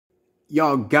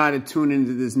y'all gotta tune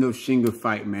into this Nontshinga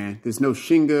fight, man. This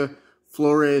Nontshinga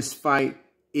Flores fight,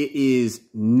 it is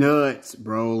nuts,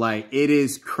 bro. Like, it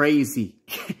is crazy.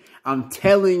 I'm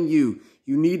telling you,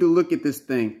 you need to look at this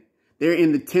thing. They're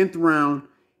in the 10th round.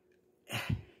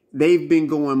 They've been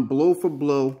going blow for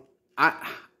blow. I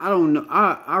don't know.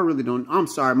 I really don't. I'm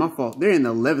sorry, my fault. They're in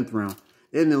the 11th round.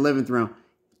 They're in the 11th round.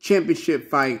 Championship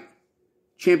fight.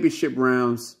 Championship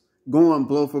rounds. Going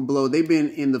blow for blow. They've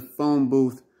been in the phone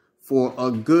booth for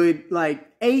a good, like,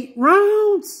 8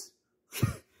 rounds.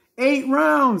 8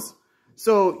 rounds.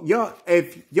 So, y'all,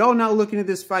 if y'all not looking at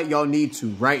this fight, y'all need to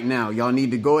right now. Y'all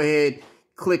need to go ahead,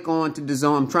 click on to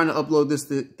DAZN. I'm trying to upload this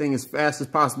thing as fast as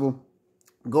possible.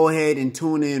 Go ahead and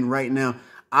tune in right now.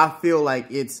 I feel like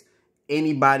it's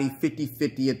anybody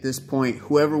 50-50 at this point.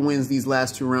 Whoever wins these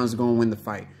last 2 rounds is going to win the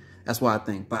fight. That's what I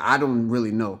think. But I don't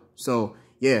really know. So,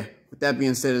 yeah. With that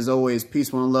being said, as always,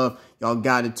 peace, one love. Y'all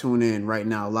got to tune in right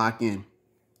now. Lock in.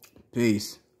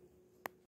 Peace.